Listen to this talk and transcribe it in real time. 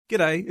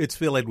G'day, it's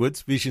Phil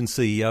Edwards, Vision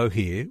CEO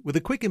here, with a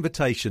quick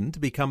invitation to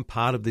become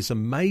part of this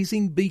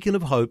amazing beacon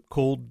of hope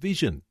called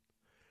Vision.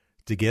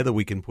 Together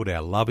we can put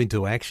our love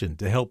into action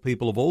to help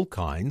people of all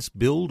kinds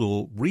build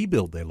or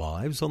rebuild their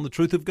lives on the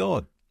truth of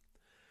God.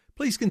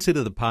 Please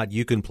consider the part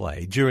you can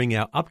play during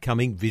our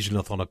upcoming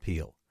Visionathon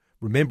appeal,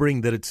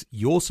 remembering that it's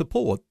your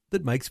support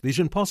that makes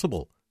Vision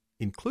possible,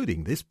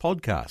 including this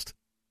podcast.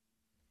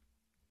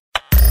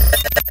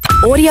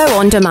 Audio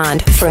on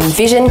demand from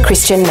Vision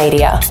Christian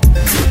Media.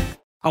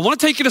 I want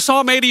to take you to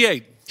Psalm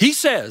 88. He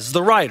says,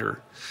 the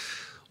writer,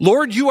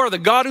 Lord, you are the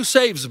God who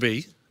saves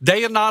me.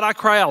 Day and night I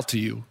cry out to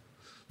you.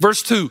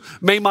 Verse 2,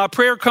 may my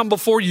prayer come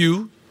before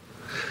you.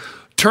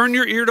 Turn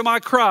your ear to my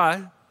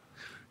cry.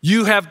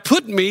 You have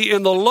put me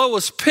in the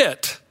lowest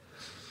pit,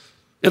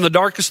 in the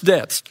darkest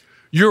depths.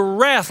 Your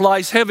wrath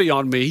lies heavy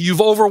on me.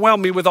 You've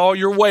overwhelmed me with all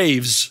your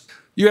waves.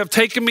 You have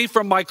taken me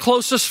from my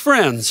closest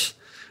friends,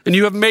 and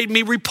you have made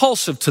me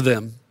repulsive to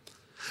them.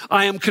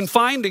 I am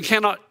confined and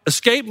cannot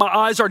escape. My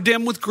eyes are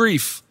dim with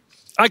grief.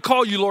 I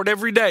call you, Lord,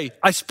 every day.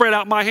 I spread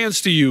out my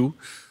hands to you.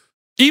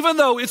 Even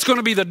though it's going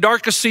to be the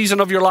darkest season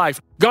of your life,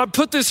 God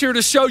put this here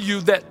to show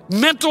you that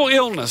mental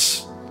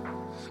illness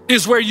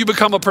is where you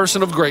become a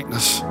person of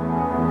greatness.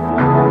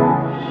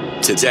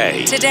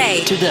 Today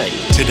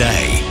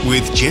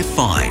with Jeff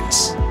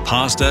Vines,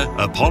 pastor,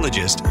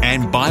 apologist,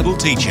 and Bible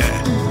teacher.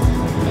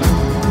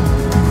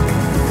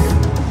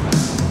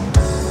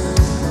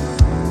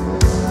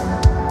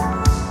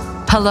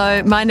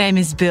 Hello, my name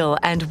is Bill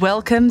and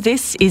welcome.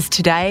 This is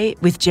Today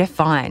with Jeff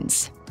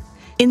Vines.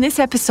 In this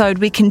episode,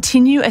 we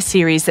continue a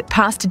series that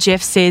Pastor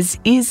Jeff says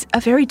is a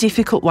very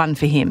difficult one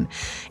for him.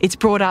 It's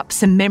brought up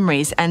some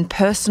memories and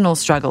personal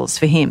struggles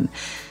for him.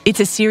 It's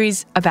a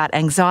series about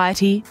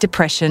anxiety,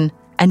 depression,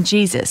 and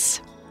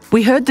Jesus.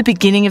 We heard the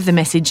beginning of the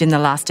message in the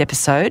last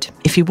episode.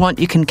 If you want,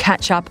 you can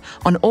catch up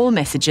on all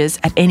messages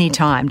at any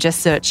time. Just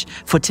search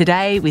for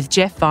Today with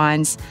Jeff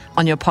Vines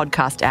on your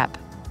podcast app.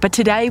 But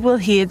today we'll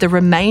hear the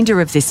remainder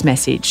of this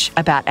message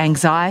about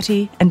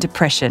anxiety and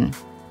depression.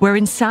 We're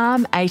in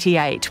Psalm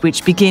 88,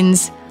 which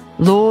begins,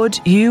 Lord,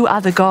 you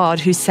are the God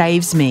who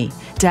saves me.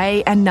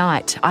 Day and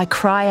night I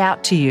cry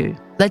out to you.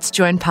 Let's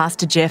join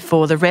Pastor Jeff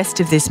for the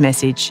rest of this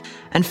message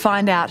and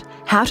find out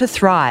how to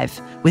thrive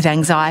with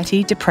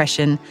anxiety,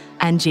 depression,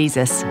 and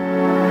Jesus.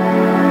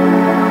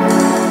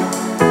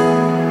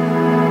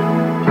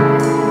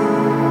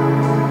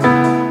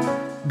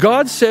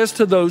 God says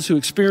to those who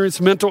experience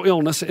mental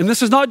illness, and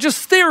this is not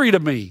just theory to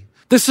me,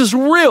 this is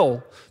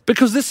real,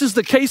 because this is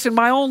the case in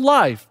my own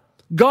life.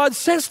 God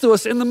says to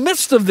us in the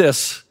midst of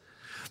this,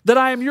 that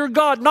I am your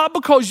God, not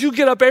because you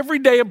get up every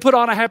day and put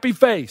on a happy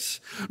face,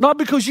 not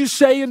because you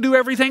say and do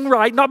everything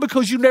right, not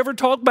because you never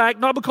talk back,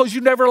 not because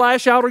you never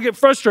lash out or get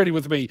frustrated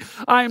with me.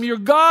 I am your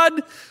God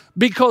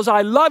because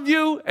I love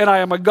you and I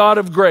am a God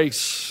of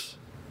grace.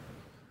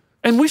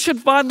 And we should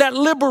find that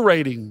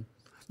liberating.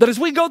 That as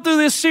we go through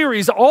this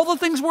series, all the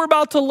things we're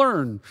about to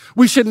learn,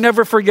 we should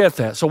never forget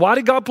that. So why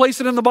did God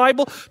place it in the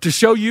Bible? To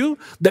show you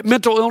that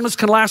mental illness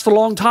can last a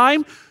long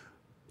time.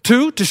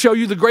 2, to show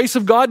you the grace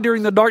of God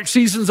during the dark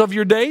seasons of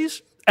your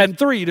days. And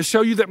 3, to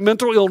show you that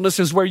mental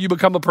illness is where you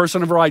become a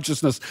person of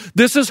righteousness.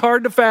 This is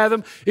hard to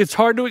fathom. It's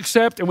hard to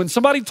accept. And when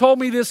somebody told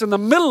me this in the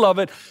middle of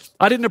it,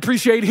 I didn't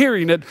appreciate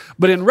hearing it.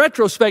 But in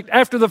retrospect,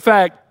 after the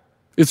fact,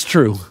 it's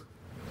true.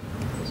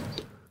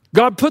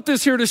 God put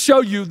this here to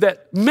show you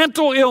that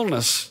mental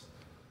illness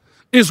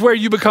is where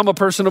you become a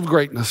person of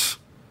greatness.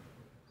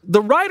 The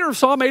writer of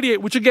Psalm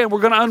 88, which again, we're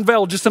going to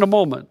unveil just in a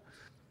moment,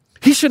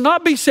 he should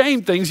not be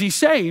saying things he's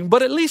saying,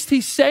 but at least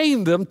he's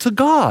saying them to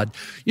God.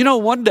 You know,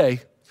 one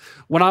day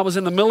when I was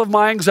in the middle of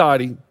my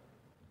anxiety,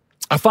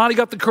 I finally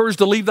got the courage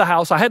to leave the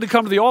house. I had to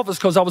come to the office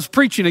because I was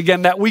preaching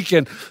again that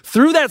weekend.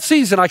 Through that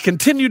season, I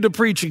continued to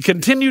preach and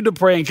continued to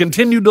pray and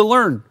continued to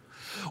learn.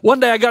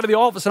 One day I got to the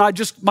office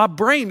and my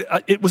brain,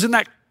 it was in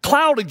that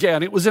cloud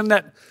again. It was in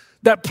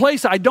that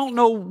place. I don't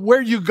know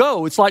where you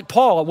go. It's like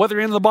Paul, whether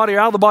you're in the body or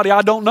out of the body,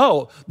 I don't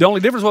know. The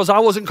only difference was I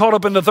wasn't caught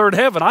up in the third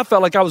heaven. I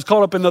felt like I was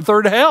caught up in the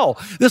third hell.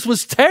 This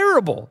was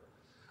terrible.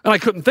 And I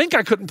couldn't think,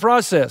 I couldn't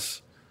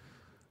process.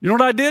 You know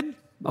what I did?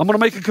 I'm going to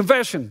make a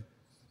confession.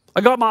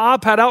 I got my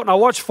iPad out and I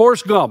watched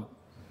Forrest Gump.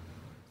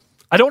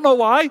 I don't know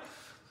why.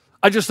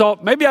 I just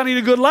thought, maybe I need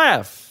a good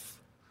laugh.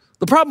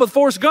 The problem with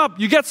Forrest Gump,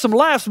 you get some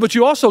laughs, but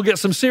you also get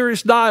some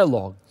serious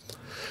dialogue.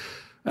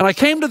 And I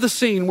came to the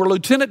scene where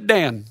Lieutenant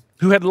Dan,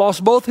 who had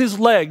lost both his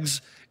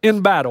legs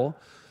in battle,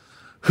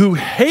 who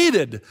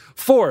hated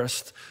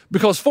Forrest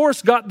because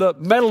Forrest got the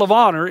Medal of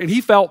Honor and he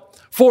felt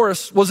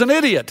Forrest was an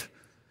idiot.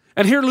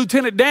 And here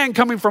Lieutenant Dan,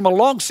 coming from a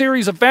long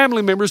series of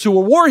family members who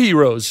were war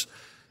heroes,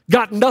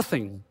 got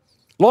nothing.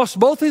 Lost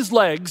both his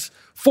legs.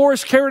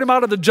 Forrest carried him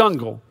out of the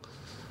jungle.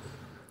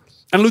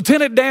 And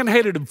Lieutenant Dan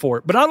hated him for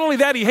it. But not only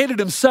that, he hated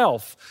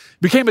himself.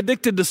 Became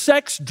addicted to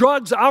sex,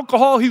 drugs,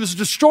 alcohol. He was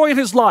destroying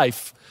his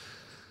life.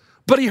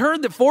 But he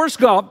heard that Forrest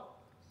Gump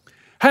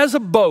has a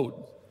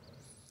boat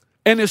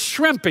and is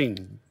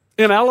shrimping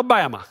in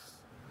Alabama.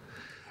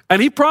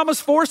 And he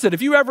promised Forrest that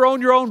if you ever own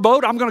your own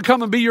boat, I'm going to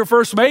come and be your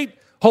first mate.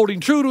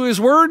 Holding true to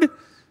his word,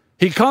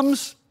 he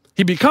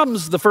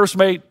becomes the first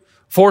mate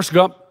Forrest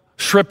Gump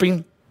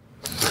shrimping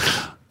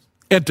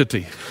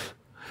entity.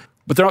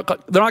 But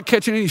they're not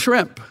catching any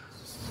shrimp.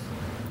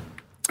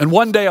 And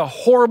one day a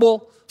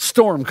horrible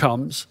storm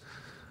comes,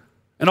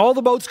 and all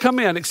the boats come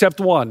in except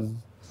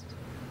one.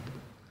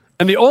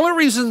 And the only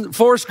reason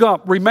Forrest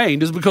Gump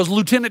remained is because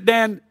Lieutenant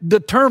Dan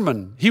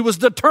he was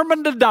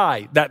determined to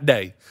die that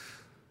day.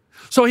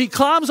 So he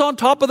climbs on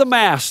top of the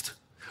mast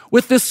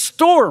with this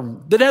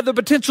storm that had the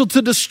potential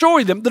to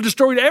destroy them, that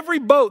destroyed every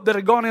boat that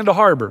had gone into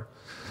harbor.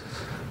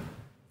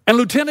 And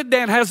Lieutenant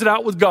Dan has it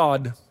out with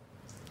God.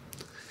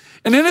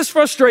 And in his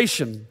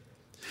frustration,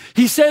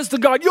 he says to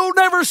God, "You'll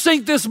never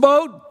sink this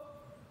boat.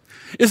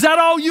 Is that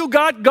all you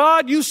got,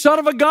 God, you son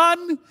of a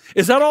gun?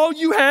 Is that all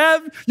you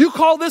have? You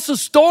call this a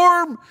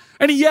storm?"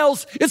 And he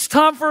yells, "It's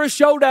time for a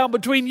showdown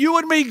between you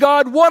and me,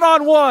 God,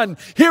 one-on-one.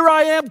 Here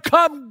I am,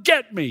 come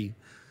get me.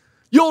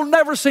 You'll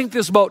never sink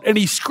this boat." And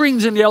he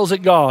screams and yells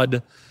at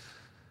God.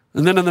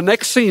 And then in the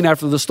next scene,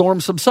 after the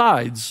storm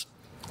subsides,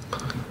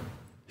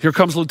 here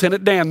comes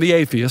Lieutenant Dan, the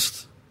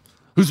atheist,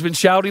 who's been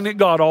shouting at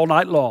God all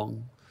night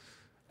long.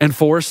 And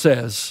Forrest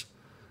says,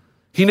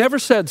 "He never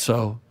said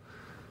so,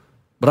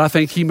 but I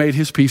think he made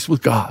his peace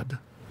with God."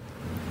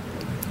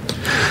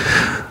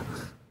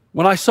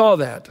 When I saw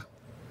that,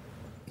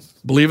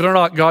 believe it or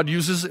not,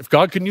 if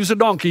God can use a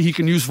donkey, he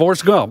can use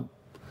Forrest Gump.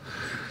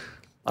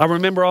 I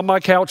remember on my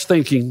couch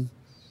thinking,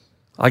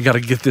 I got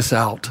to get this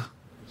out.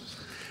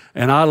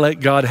 And I let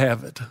God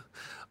have it.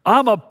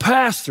 I'm a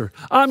pastor.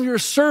 I'm your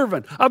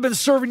servant. I've been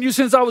serving you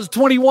since I was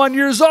 21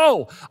 years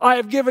old. I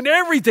have given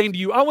everything to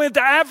you. I went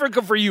to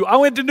Africa for you. I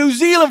went to New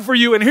Zealand for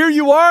you. And here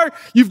you are.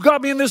 You've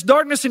got me in this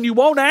darkness and you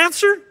won't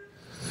answer?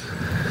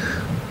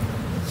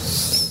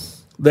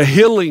 The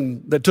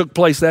healing that took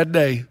place that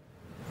day,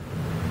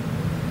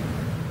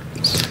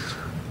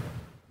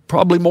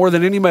 probably more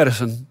than any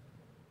medicine.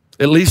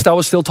 At least I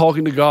was still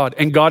talking to God.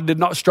 And God did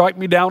not strike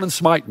me down and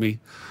smite me,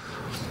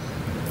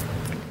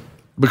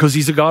 because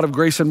he's a God of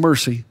grace and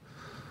mercy.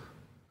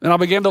 And I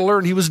began to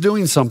learn he was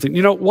doing something.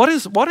 You know, what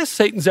is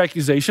Satan's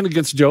accusation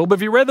against Job?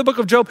 Have you read the book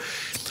of Job?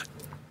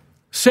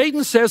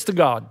 Satan says to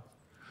God,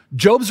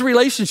 Job's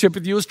relationship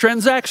with you is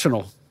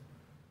transactional.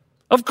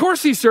 Of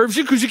course he serves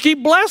you because you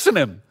keep blessing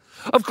him.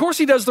 Of course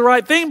he does the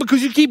right thing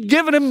because you keep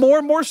giving him more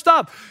and more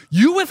stuff.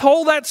 You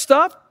withhold that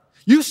stuff,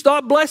 you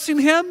stop blessing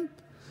him,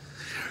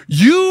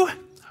 you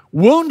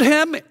wound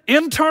him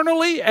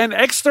internally and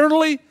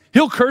externally,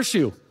 he'll curse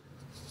you.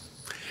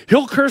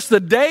 He'll curse the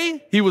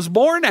day he was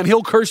born, and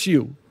he'll curse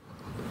you.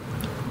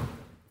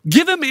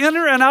 Give him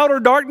inner and outer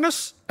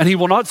darkness, and he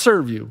will not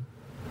serve you.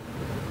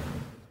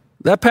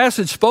 That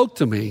passage spoke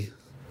to me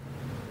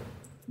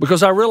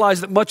because I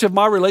realized that much of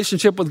my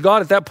relationship with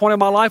God at that point in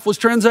my life was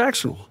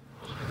transactional.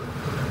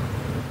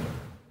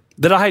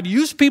 That I had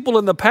used people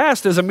in the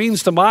past as a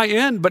means to my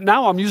end, but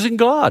now I'm using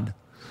God.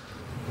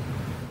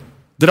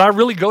 Did I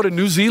really go to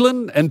New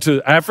Zealand and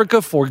to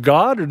Africa for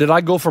God, or did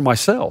I go for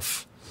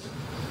myself?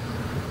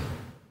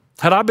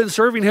 Had I been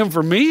serving him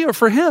for me or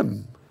for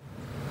him?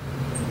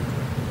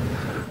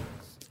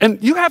 And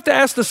you have to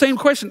ask the same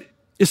question.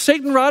 Is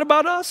Satan right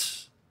about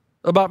us?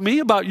 About me?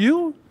 About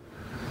you?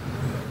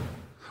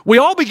 We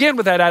all begin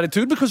with that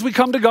attitude because we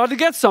come to God to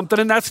get something,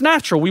 and that's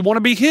natural. We want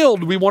to be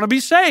healed. We want to be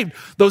saved.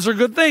 Those are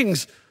good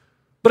things.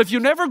 But if you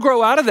never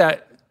grow out of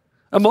that,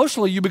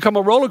 emotionally you become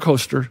a roller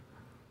coaster,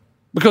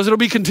 because it'll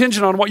be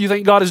contingent on what you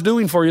think God is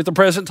doing for you at the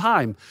present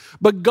time.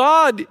 But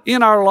God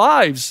in our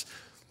lives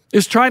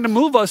is trying to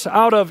move us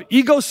out of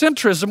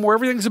egocentrism, where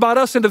everything's about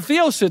us, into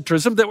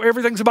theocentrism, that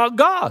everything's about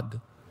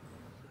God.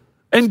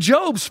 And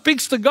Job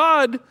speaks to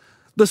God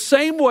the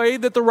same way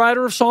that the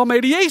writer of Psalm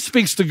 88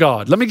 speaks to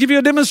God. Let me give you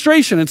a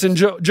demonstration. It's in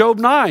Job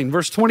 9,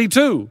 verse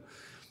 22.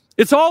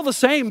 It's all the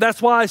same.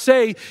 That's why I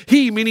say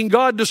he, meaning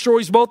God,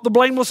 destroys both the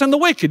blameless and the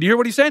wicked. You hear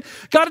what he's saying?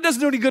 God, it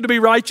doesn't do any good to be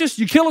righteous.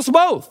 You kill us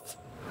both.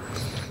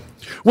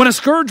 When a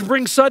scourge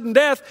brings sudden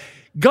death,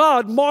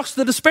 God mocks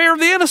the despair of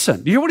the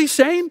innocent. Do you hear what he's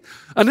saying?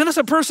 An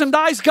innocent person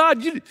dies.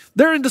 God,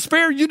 they're in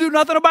despair. You do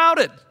nothing about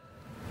it.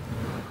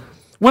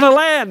 When a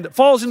land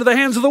falls into the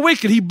hands of the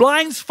wicked, he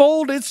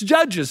blindfolds its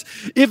judges.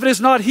 If it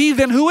is not he,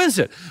 then who is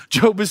it?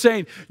 Job is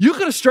saying, you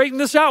could have straightened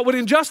this out. When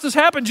injustice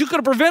happens, you could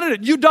have prevented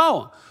it. You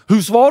don't.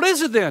 Whose fault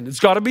is it then? It's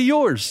got to be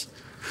yours.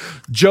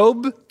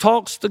 Job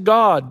talks to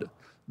God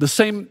the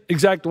same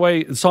exact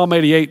way in Psalm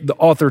 88, the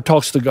author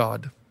talks to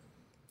God.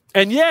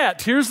 And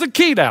yet, here's the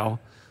key now.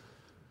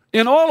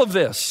 In all of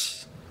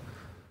this,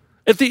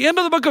 at the end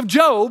of the book of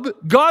Job,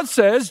 God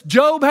says,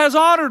 Job has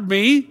honored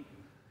me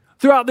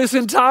throughout this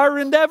entire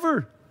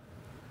endeavor.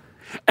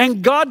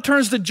 And God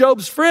turns to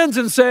Job's friends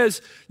and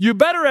says, you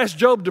better ask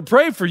Job to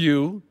pray for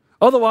you,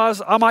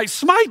 otherwise I might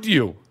smite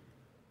you.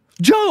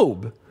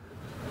 Job.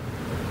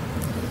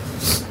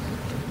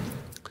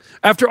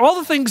 After all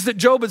the things that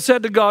Job had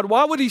said to God,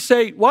 why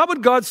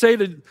would God say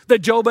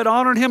that Job had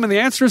honored him? And the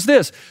answer is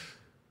this.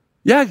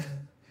 Yeah,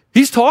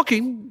 he's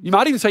talking. You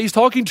might even say he's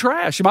talking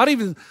trash. You might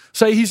even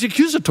say he's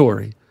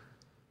accusatory.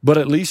 But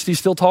at least he's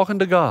still talking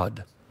to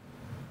God.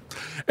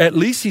 At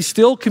least he's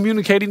still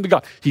communicating to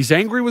God. He's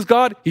angry with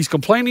God. He's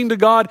complaining to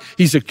God.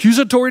 He's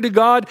accusatory to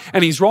God.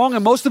 And he's wrong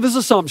in most of his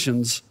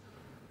assumptions.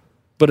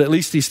 But at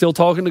least he's still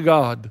talking to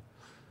God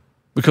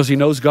because he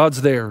knows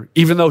God's there.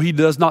 Even though he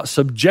does not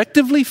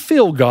subjectively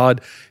feel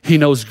God, he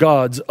knows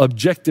God's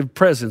objective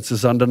presence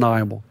is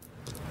undeniable.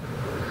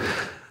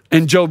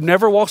 And Job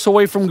never walks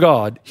away from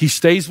God. He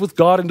stays with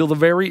God until the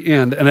very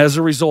end. And as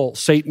a result,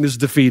 Satan is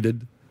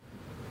defeated.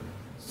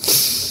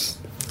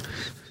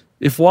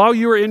 If while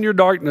you are in your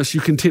darkness,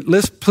 you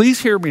continue, please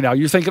hear me now.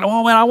 You're thinking,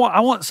 oh man, I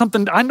want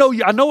something. I know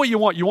what you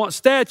want. You want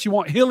stats, you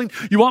want healing,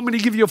 you want me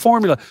to give you a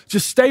formula.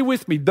 Just stay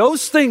with me.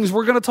 Those things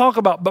we're going to talk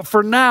about. But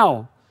for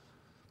now,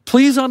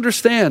 please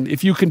understand,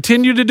 if you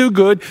continue to do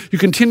good, you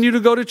continue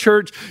to go to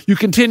church, you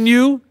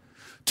continue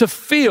to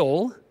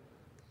feel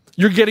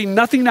you're getting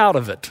nothing out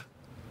of it.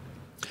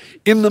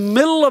 In the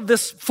middle of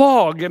this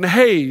fog and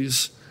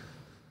haze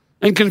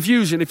and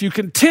confusion, if you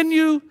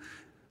continue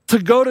to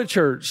go to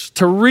church,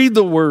 to read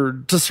the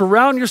word, to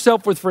surround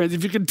yourself with friends,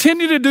 if you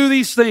continue to do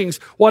these things,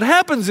 what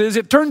happens is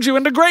it turns you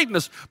into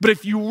greatness. But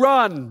if you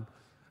run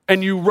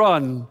and you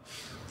run,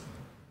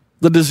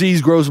 the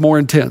disease grows more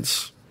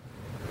intense.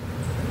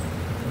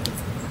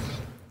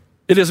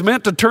 It is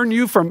meant to turn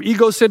you from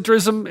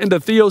egocentrism into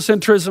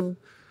theocentrism,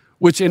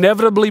 which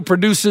inevitably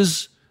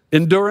produces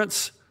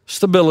endurance,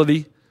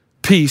 stability,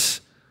 peace,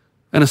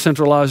 and a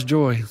centralized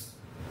joy.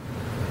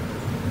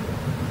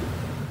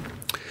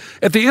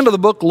 At the end of the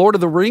book, Lord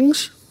of the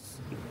Rings,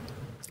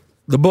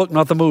 the book,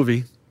 not the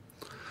movie,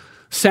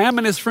 Sam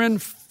and his friend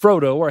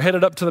Frodo are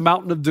headed up to the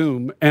Mountain of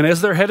Doom. And as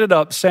they're headed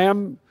up,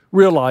 Sam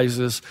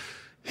realizes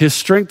his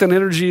strength and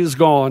energy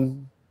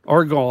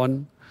are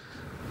gone.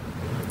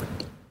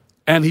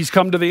 And he's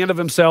come to the end of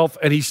himself,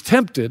 and he's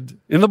tempted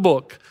in the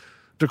book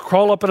to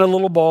crawl up in a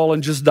little ball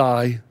and just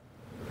die.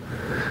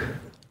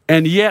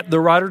 And yet the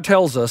writer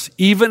tells us,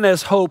 even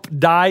as hope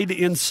died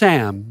in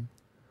Sam,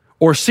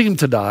 or seemed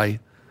to die,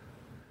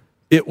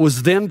 it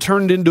was then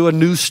turned into a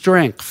new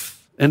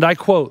strength. And I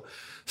quote,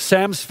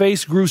 Sam's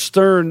face grew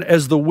stern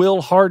as the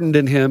will hardened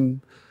in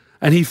him,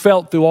 and he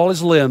felt through all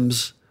his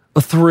limbs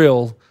a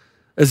thrill,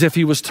 as if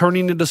he was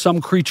turning into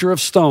some creature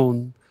of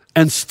stone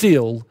and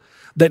steel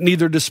that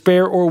neither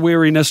despair or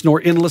weariness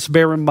nor endless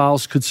barren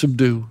miles could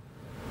subdue.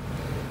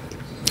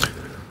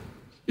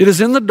 It is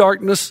in the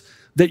darkness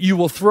that you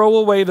will throw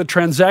away the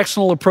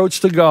transactional approach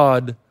to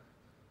God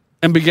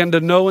and begin to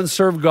know and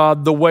serve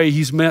God the way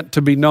he's meant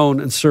to be known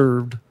and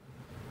served.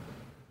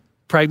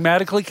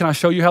 Pragmatically, can I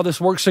show you how this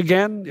works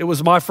again? It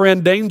was my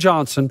friend Dane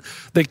Johnson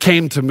that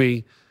came to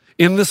me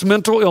in this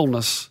mental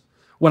illness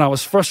when I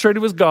was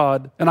frustrated with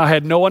God and I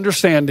had no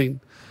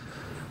understanding.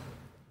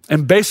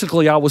 And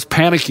basically I was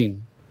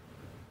panicking.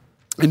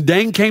 And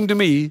Dane came to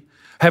me,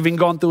 having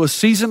gone through a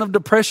season of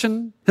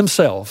depression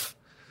himself,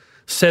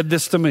 said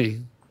this to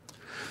me,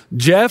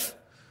 Jeff,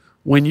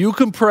 when you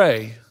can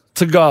pray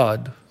to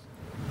God,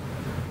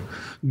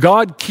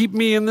 God, keep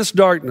me in this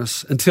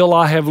darkness until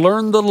I have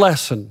learned the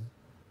lesson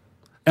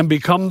and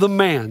become the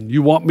man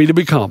you want me to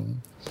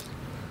become.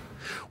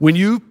 When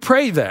you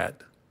pray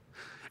that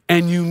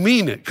and you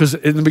mean it, because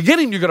in the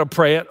beginning you're going to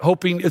pray it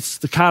hoping it's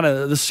the kind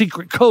of the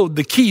secret code,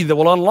 the key that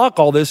will unlock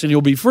all this and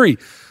you'll be free.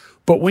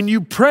 But when you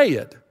pray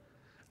it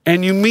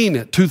and you mean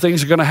it, two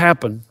things are going to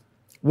happen.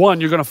 One,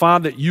 you're going to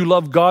find that you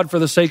love God for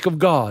the sake of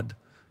God.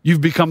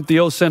 You've become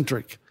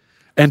theocentric.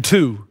 And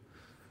two,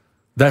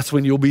 that's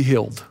when you'll be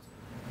healed.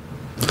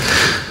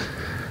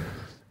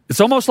 It's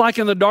almost like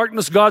in the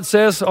darkness, God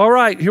says, all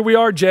right, here we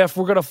are, Jeff.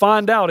 We're going to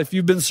find out if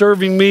you've been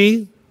serving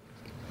me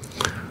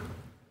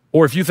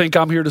or if you think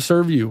I'm here to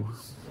serve you.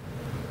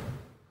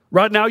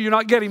 Right now, you're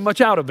not getting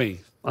much out of me.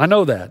 I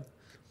know that.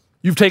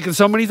 You've taken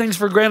so many things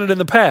for granted in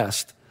the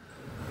past.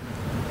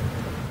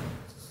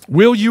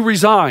 Will you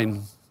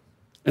resign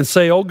and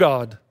say, oh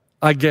God,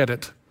 I get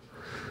it.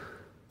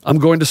 I'm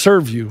going to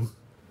serve you.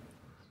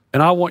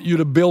 And I want you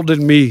to build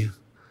in me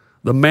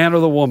the man or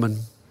the woman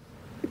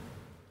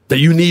that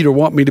you need or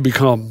want me to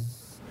become.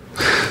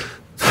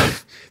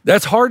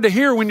 That's hard to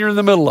hear when you're in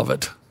the middle of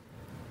it.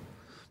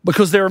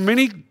 Because there are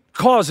many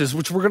causes,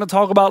 which we're going to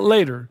talk about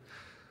later,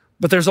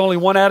 but there's only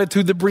one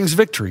attitude that brings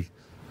victory.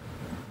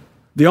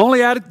 The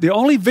only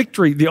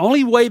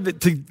way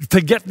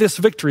to get this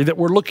victory that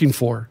we're looking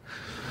for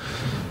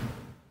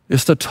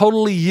is to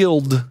totally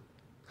yield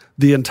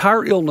the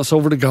entire illness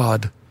over to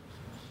God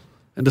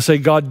and to say,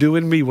 God, do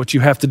in me what you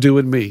have to do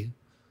in me.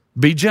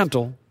 Be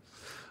gentle.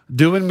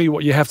 Do in me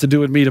what you have to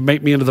do in me to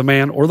make me into the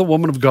man or the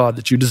woman of God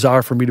that you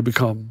desire for me to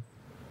become.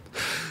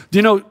 Do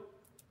you know,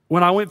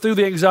 when I went through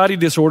the anxiety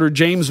disorder,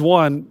 James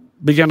 1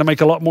 began to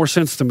make a lot more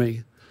sense to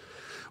me.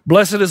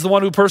 Blessed is the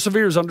one who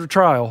perseveres under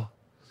trial,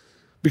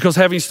 because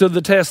having stood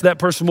the test, that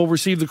person will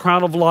receive the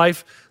crown of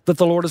life that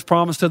the Lord has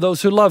promised to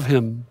those who love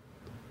him.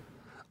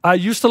 I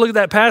used to look at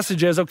that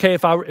passage as, okay,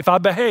 if I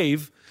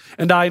behave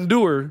and I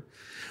endure,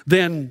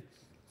 then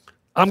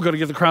I'm going to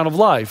get the crown of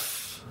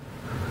life.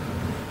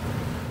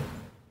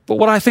 But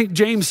what I think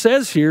James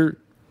says here,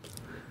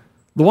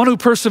 the one who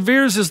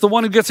perseveres is the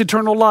one who gets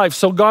eternal life.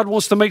 So God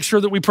wants to make sure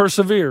that we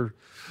persevere.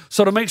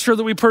 So to make sure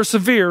that we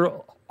persevere,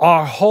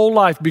 our whole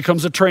life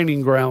becomes a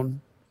training ground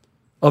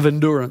of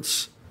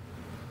endurance,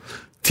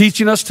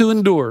 teaching us to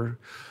endure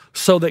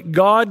so that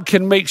God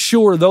can make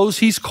sure those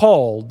he's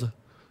called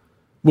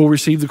will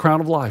receive the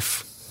crown of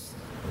life.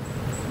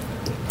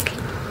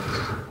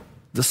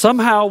 That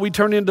somehow we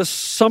turn into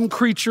some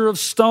creature of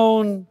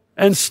stone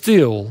and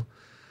steel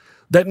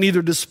that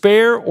neither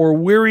despair or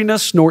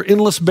weariness nor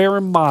endless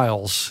barren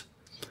miles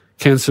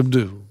can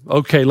subdue.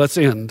 Okay, let's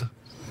end.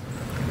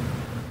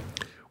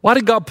 Why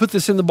did God put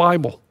this in the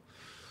Bible?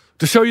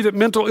 To show you that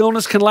mental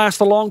illness can last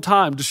a long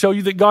time, to show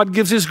you that God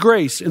gives his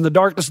grace in the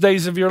darkest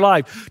days of your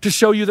life, to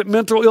show you that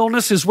mental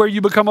illness is where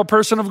you become a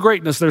person of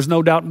greatness. There's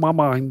no doubt in my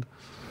mind.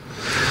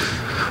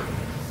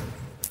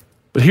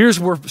 But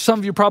here's where some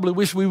of you probably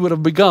wish we would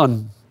have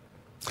begun.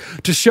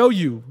 To show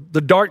you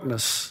the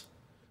darkness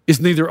is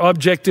neither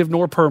objective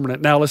nor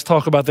permanent. Now let's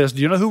talk about this.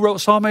 Do you know who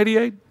wrote Psalm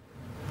 88?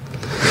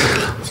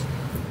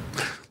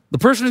 The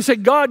person who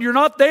said, God, you're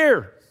not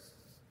there.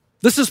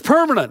 This is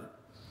permanent.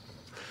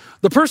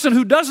 The person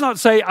who does not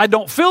say, I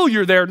don't feel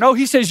you're there. No,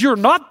 he says, you're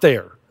not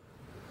there.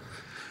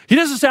 He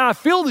doesn't say, I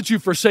feel that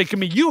you've forsaken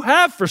me. You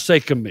have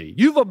forsaken me.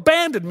 You've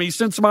abandoned me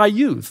since my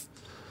youth.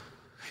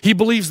 He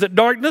believes that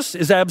darkness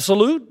is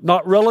absolute,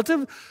 not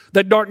relative,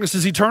 that darkness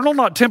is eternal,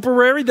 not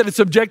temporary, that it's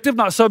objective,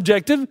 not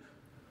subjective.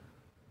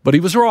 But he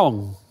was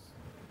wrong.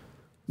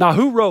 Now,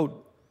 who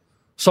wrote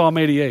Psalm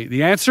 88?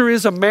 The answer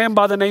is a man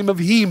by the name of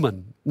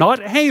Heman.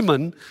 Not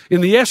Haman in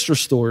the Esther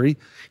story.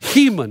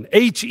 Heman,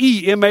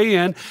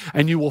 H-E-M-A-N.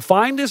 And you will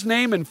find his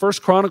name in 1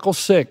 Chronicles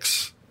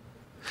 6.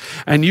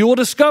 And you will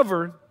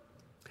discover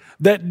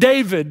that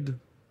David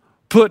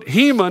put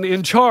Heman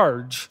in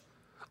charge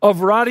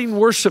of writing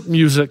worship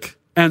music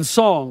and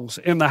songs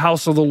in the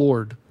house of the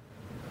Lord.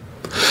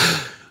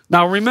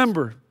 Now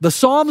remember, the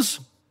Psalms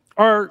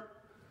are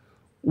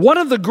one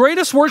of the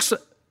greatest works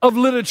of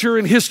literature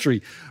in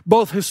history.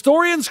 Both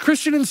historians,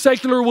 Christian and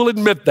secular, will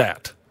admit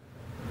that.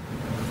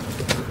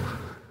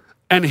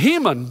 And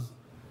Heman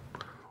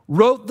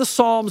wrote the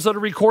Psalms that are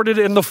recorded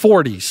in the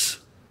 40s,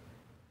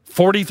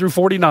 40 through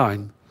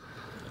 49.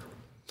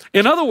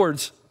 In other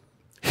words,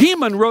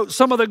 Heman wrote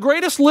some of the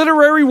greatest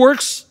literary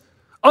works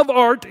of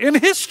art in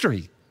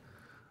history.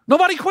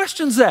 Nobody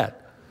questions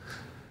that.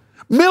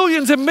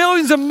 Millions and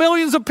millions and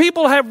millions of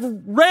people have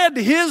read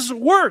his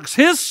works,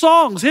 his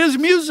songs, his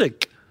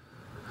music.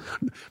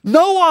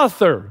 No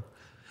author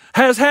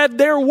has had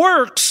their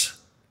works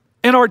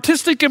and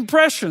artistic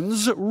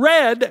impressions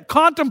read,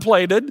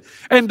 contemplated,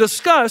 and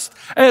discussed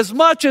as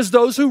much as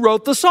those who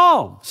wrote the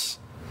Psalms.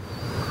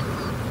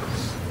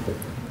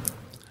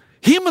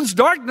 Heman's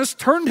darkness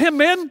turned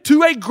him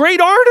into a great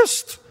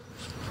artist.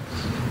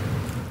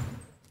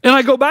 And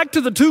I go back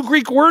to the two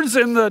Greek words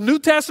in the New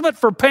Testament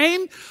for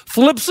pain,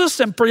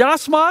 thlipsis and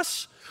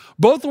priasmos.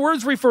 Both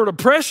words refer to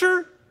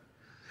pressure.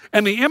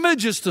 And the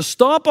image is to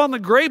stomp on the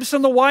grapes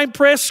in the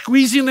winepress,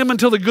 squeezing them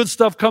until the good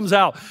stuff comes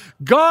out.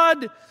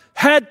 God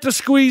had to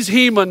squeeze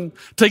Heman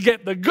to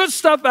get the good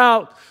stuff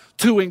out,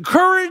 to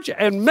encourage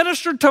and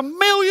minister to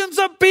millions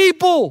of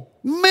people.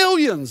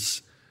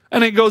 Millions.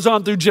 And it goes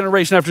on through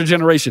generation after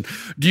generation.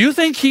 Do you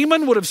think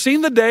Heman would have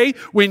seen the day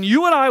when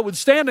you and I would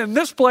stand in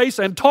this place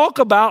and talk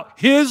about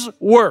his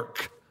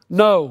work?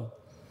 No.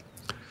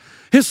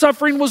 His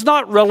suffering was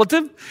not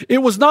relative. It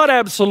was not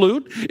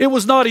absolute. It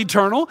was not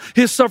eternal.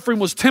 His suffering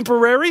was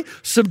temporary,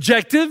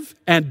 subjective,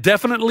 and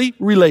definitely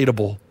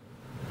relatable.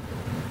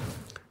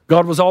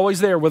 God was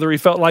always there, whether he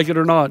felt like it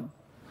or not.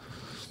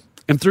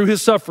 And through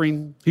his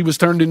suffering, he was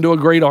turned into a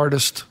great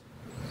artist.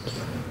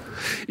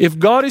 If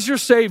God is your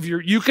Savior,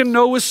 you can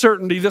know with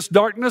certainty this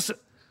darkness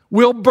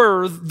will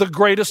birth the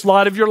greatest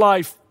light of your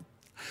life.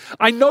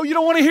 I know you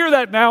don't want to hear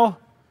that now.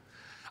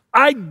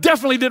 I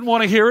definitely didn't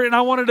want to hear it, and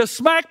I wanted to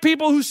smack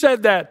people who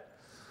said that.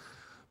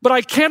 But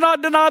I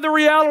cannot deny the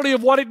reality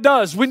of what it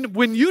does.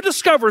 When you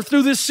discover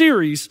through this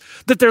series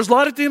that there's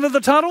light at the end of the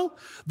tunnel,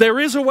 there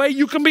is a way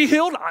you can be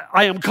healed.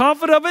 I am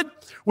confident of it.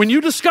 When you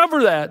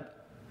discover that,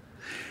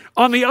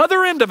 on the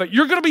other end of it,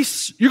 you're going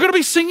to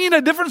be singing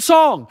a different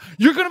song.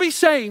 You're going to be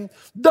saying,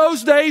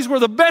 those days were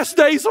the best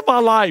days of my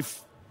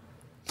life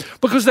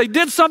because they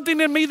did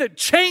something in me that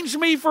changed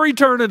me for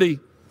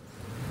eternity.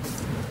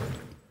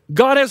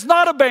 God has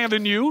not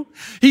abandoned you.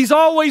 He's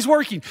always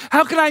working.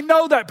 How can I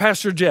know that,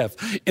 Pastor Jeff?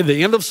 In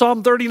the end of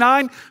Psalm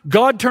 39,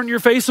 God, turn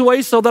your face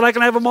away so that I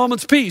can have a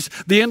moment's peace.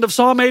 The end of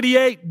Psalm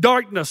 88,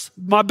 darkness.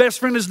 My best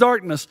friend is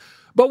darkness.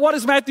 But what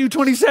does Matthew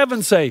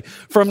 27 say?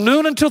 From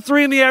noon until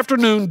 3 in the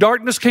afternoon,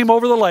 darkness came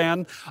over the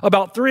land.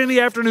 About 3 in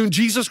the afternoon,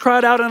 Jesus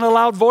cried out in a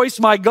loud voice,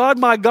 my God,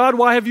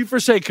 why have you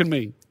forsaken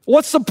me?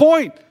 What's the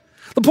point?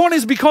 The point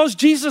is because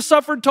Jesus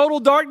suffered total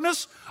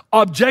darkness,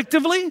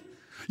 objectively,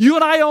 you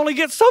and I only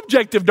get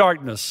subjective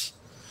darkness.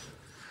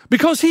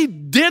 Because he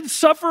did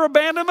suffer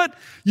abandonment,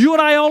 you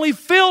and I only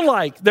feel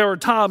like there are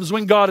times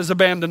when God has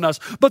abandoned us.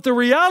 But the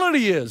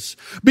reality is,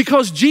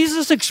 because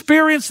Jesus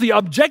experienced the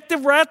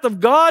objective wrath of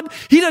God,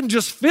 he didn't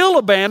just feel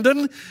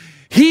abandoned.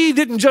 He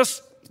didn't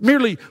just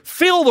merely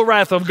feel the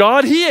wrath of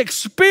God. He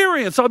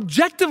experienced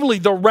objectively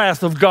the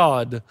wrath of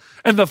God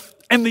and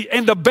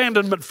and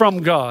abandonment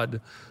from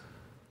God.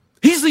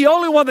 He's the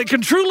only one that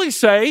can truly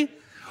say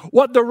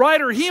what the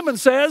writer Heman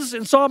says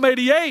in Psalm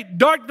 88,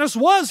 darkness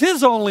was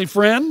his only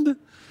friend.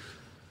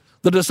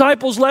 The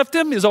disciples left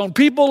him, his own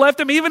people left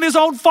him, even his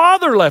own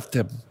father left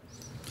him.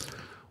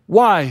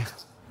 Why?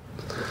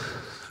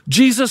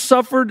 Jesus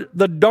suffered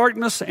the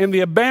darkness and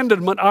the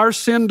abandonment our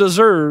sin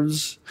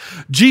deserves.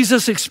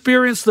 Jesus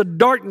experienced the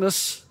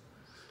darkness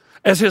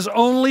as his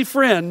only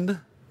friend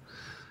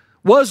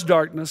was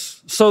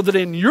darkness, so that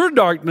in your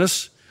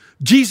darkness,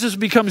 Jesus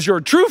becomes your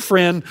true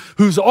friend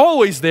who's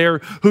always there,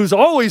 who's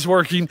always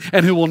working,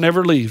 and who will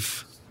never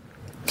leave.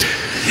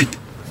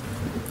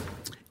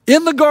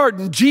 In the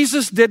garden,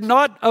 Jesus did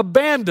not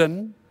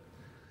abandon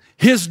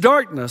his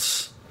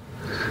darkness.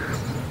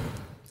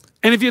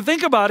 And if you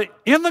think about it,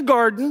 in the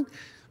garden,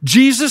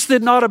 Jesus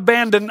did not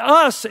abandon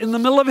us in the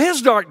middle of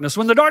his darkness.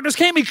 When the darkness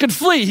came, he could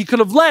flee. He could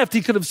have left.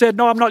 He could have said,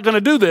 no, I'm not going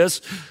to do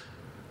this.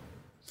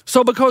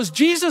 So because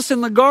Jesus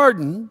in the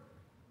garden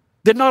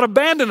did not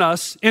abandon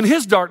us in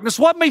his darkness,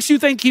 what makes you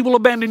think he will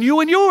abandon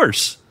you in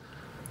yours?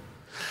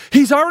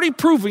 He's already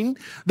proving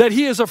that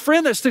he is a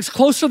friend that sticks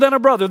closer than a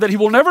brother, that he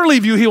will never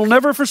leave you, he will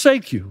never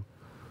forsake you.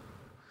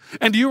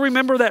 And do you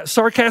remember that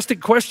sarcastic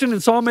question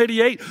in Psalm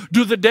 88?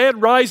 Do the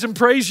dead rise and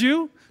praise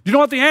you? Do you know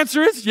what the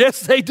answer is?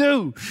 Yes, they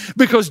do.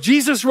 Because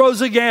Jesus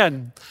rose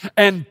again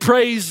and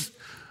praised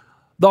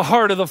the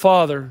heart of the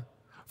Father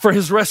for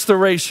his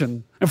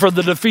restoration and for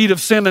the defeat of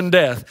sin and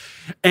death.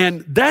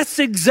 And that's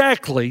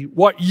exactly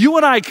what you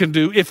and I can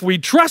do if we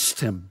trust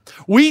him.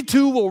 We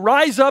too will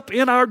rise up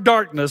in our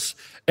darkness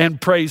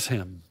and praise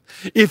him.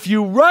 If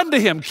you run to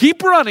him,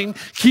 keep running,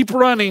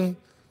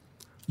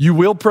 you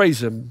will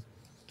praise him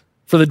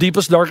for the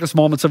deepest, darkest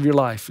moments of your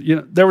life. You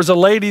know, there was a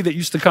lady that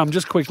used to come,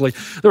 just quickly,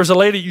 there was a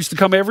lady that used to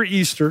come every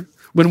Easter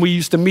when we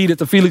used to meet at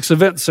the Felix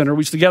Event Center. We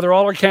used to gather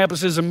all our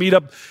campuses and meet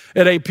up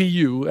at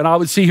APU. And I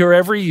would see her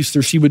every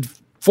Easter. She would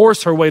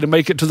force her way to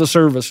make it to the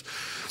service.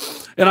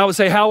 And I would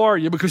say, how are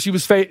you? Because she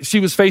was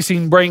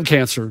facing brain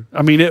cancer.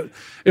 I mean,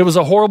 it was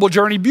a horrible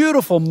journey.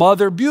 Beautiful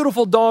mother,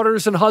 beautiful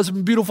daughters and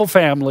husband, beautiful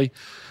family.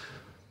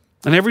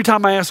 And every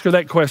time I asked her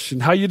that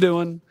question, how you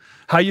doing?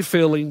 How you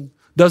feeling?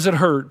 Does it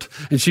hurt?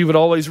 And she would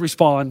always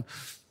respond,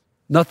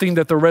 nothing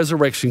that the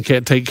resurrection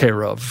can't take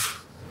care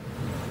of.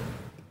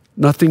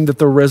 Nothing that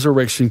the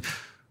resurrection.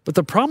 But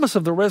the promise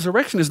of the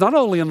resurrection is not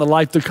only in the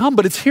life to come,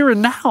 but it's here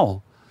and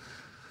now.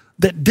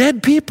 That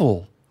dead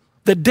people,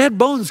 that dead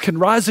bones can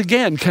rise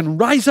again, can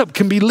rise up,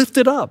 can be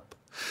lifted up.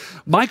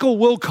 Michael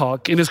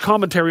Wilcock, in his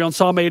commentary on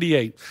Psalm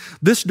 88,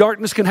 this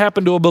darkness can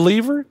happen to a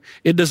believer.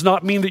 It does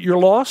not mean that you're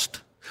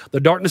lost.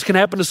 The darkness can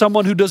happen to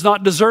someone who does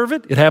not deserve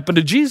it. It happened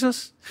to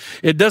Jesus.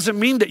 It doesn't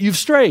mean that you've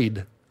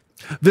strayed.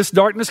 This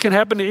darkness can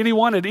happen to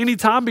anyone at any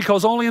time,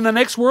 because only in the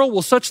next world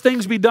will such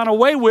things be done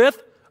away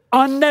with,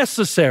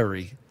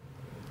 unnecessary.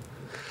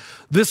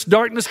 This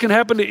darkness can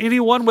happen to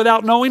anyone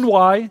without knowing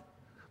why,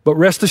 but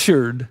rest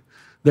assured,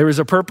 there is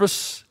a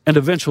purpose, and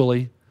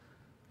eventually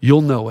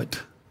you'll know it.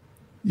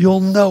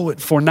 You'll know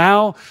it. For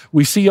now,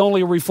 we see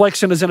only a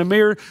reflection as in a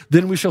mirror.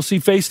 Then we shall see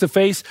face to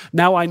face.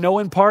 Now I know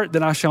in part,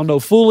 then I shall know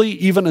fully,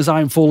 even as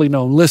I am fully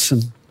known.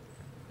 Listen.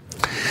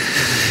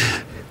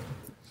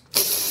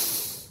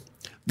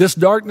 This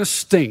darkness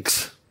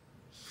stinks.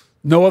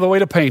 No other way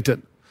to paint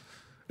it.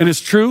 And it's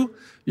true,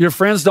 your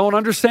friends don't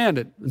understand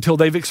it until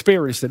they've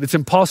experienced it. It's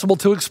impossible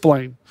to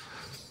explain.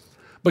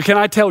 But can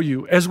I tell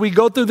you, as we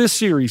go through this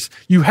series,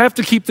 you have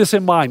to keep this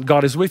in mind.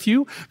 God is with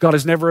you. God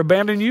has never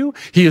abandoned you.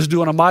 He is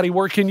doing a mighty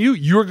work in you.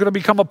 You're going to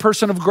become a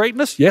person of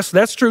greatness. Yes,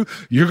 that's true.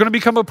 You're going to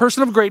become a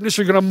person of greatness.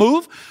 You're going to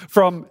move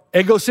from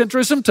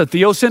egocentrism to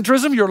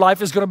theocentrism. Your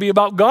life is going to be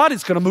about God.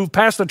 It's going to move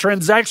past a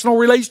transactional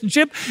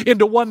relationship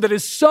into one that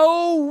is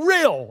so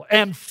real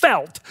and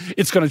felt,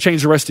 it's going to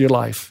change the rest of your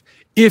life.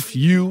 If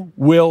you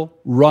will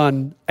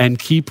run and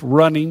keep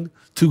running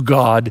to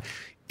God,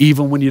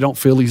 even when you don't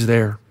feel he's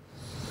there.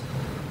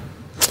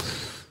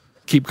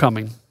 Keep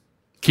coming.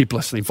 Keep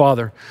listening.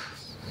 Father,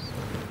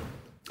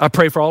 I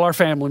pray for all our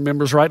family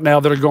members right now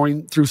that are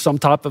going through some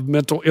type of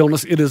mental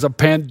illness. It is a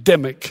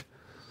pandemic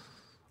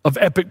of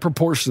epic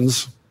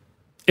proportions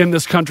in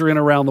this country and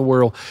around the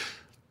world.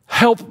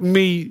 Help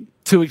me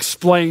to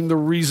explain the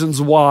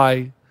reasons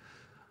why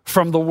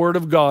from the Word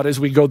of God as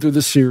we go through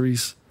this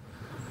series.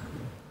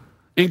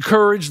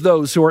 Encourage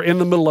those who are in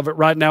the middle of it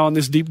right now in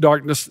this deep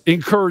darkness.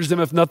 Encourage them,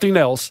 if nothing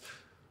else,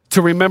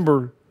 to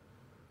remember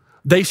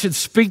they should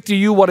speak to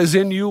you what is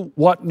in you,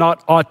 what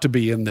not ought to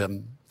be in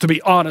them. To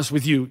be honest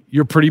with you,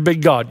 you're pretty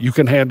big God. You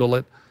can handle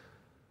it.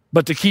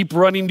 But to keep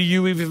running to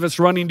you, even if it's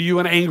running to you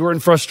in anger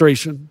and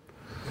frustration.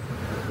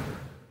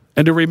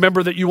 And to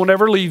remember that you will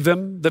never leave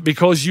them, that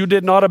because you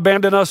did not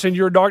abandon us in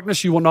your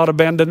darkness, you will not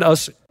abandon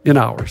us in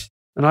ours.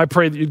 And I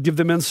pray that you'd give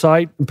them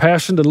insight and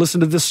passion to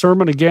listen to this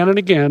sermon again and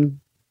again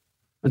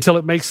until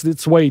it makes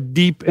its way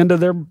deep into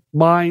their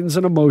minds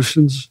and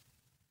emotions,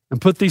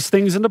 and put these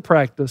things into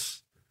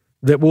practice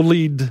that will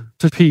lead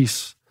to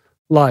peace,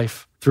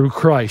 life through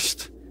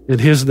Christ. In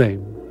his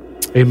name,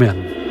 amen.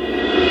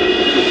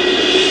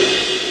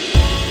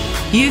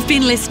 You've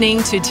been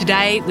listening to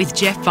Today with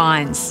Jeff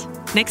Vines.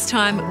 Next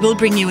time, we'll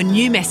bring you a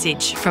new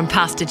message from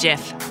Pastor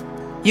Jeff.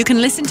 You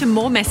can listen to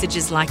more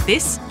messages like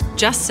this.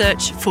 Just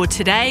search for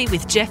Today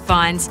with Jeff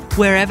Vines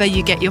wherever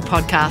you get your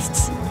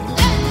podcasts.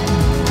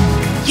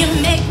 You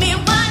make me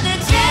wanna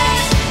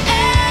dance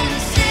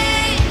and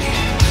sing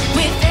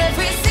with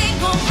every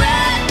single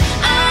breath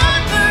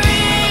I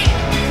breathe.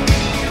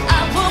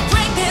 I will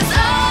break this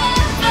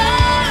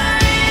offering.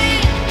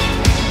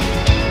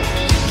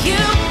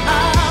 You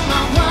are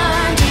my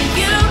wonder.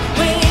 You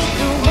bring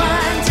the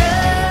wonder.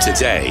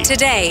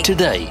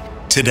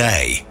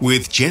 Today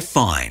with Jeff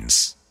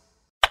Vines.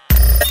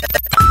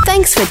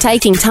 Thanks for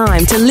taking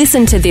time to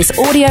listen to this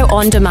audio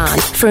on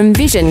demand from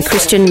Vision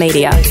Christian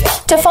Media.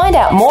 To find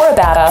out more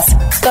about us,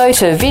 go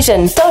to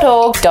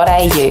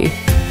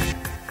vision.org.au.